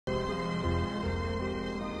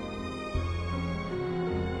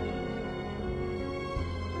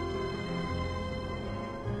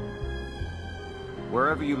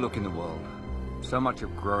Wherever you look in the world, so much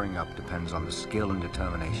of growing up depends on the skill and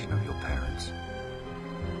determination of your parents.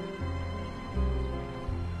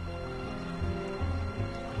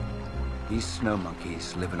 These snow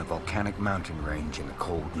monkeys live in a volcanic mountain range in the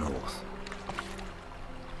cold north.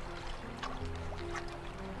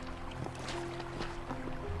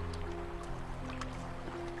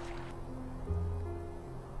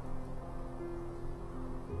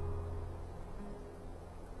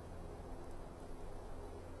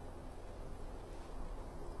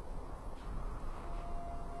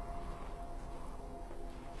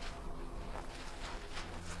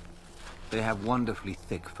 They have wonderfully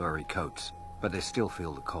thick, furry coats, but they still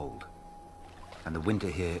feel the cold. And the winter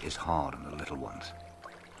here is hard on the little ones.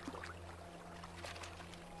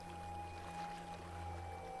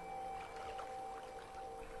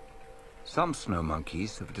 Some snow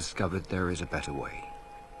monkeys have discovered there is a better way.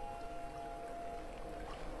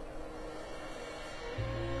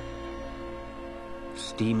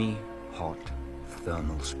 Steamy, hot,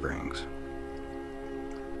 thermal springs.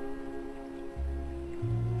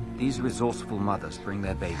 These resourceful mothers bring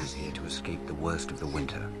their babies here to escape the worst of the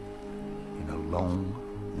winter in a long,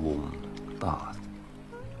 warm bath.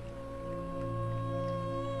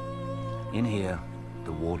 In here,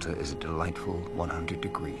 the water is a delightful 100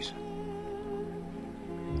 degrees.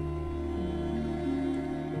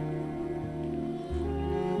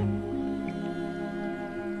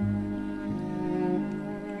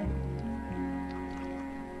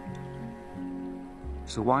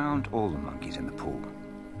 So why aren't all the monkeys in the pool?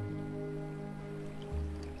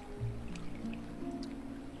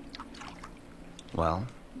 Well,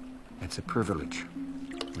 it's a privilege,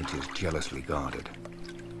 which is jealously guarded.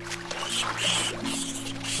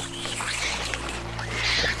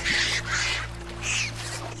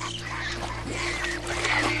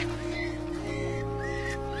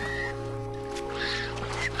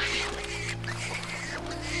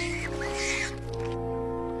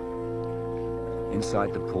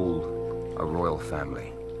 Inside the pool, a royal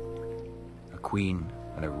family, a queen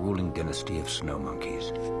and a ruling dynasty of snow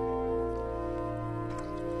monkeys.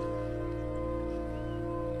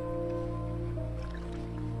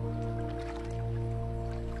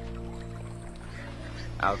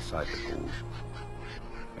 Outside the pool,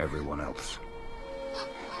 everyone else.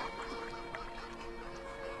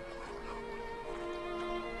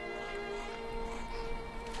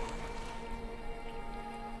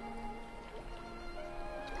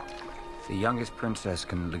 The youngest princess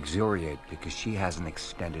can luxuriate because she has an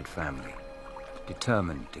extended family,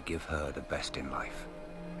 determined to give her the best in life.